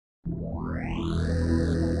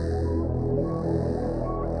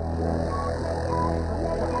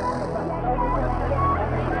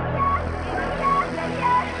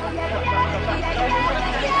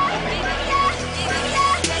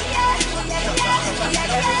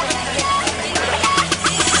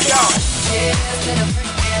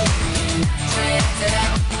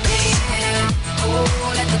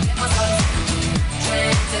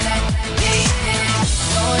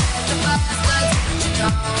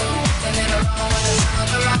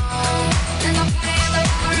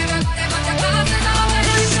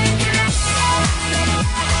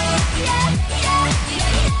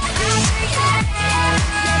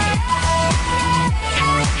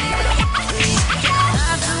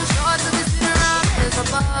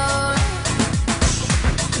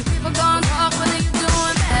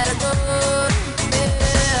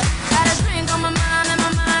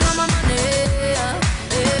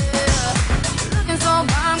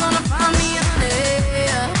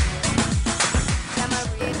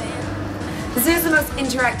This is the most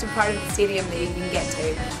interactive part of the stadium that you can get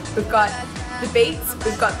to. We've got the beats,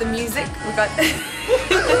 we've got the music, we've got...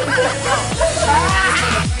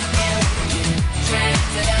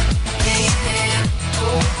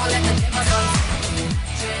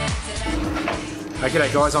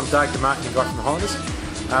 G'day guys, I'm Doug, the marketing guy from the Highlanders.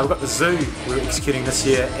 We've got the zoo we're executing this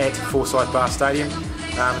year at Forsyth Barr Stadium.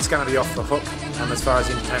 It's going to be off the hook as far as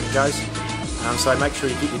entertainment goes. So make sure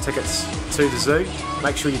you get your tickets to the zoo.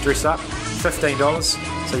 Make sure you dress up.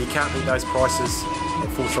 $15, so you can't beat those prices at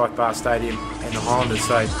Forsyth Barr Stadium and the Highlanders.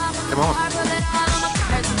 So come on.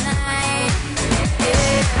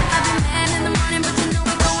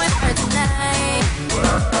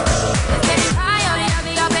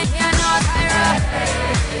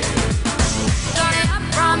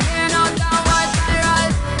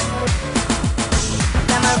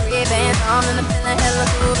 I'm in the feeling hella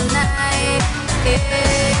cool tonight. Yeah,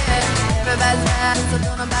 everybody's riding, so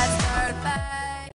don't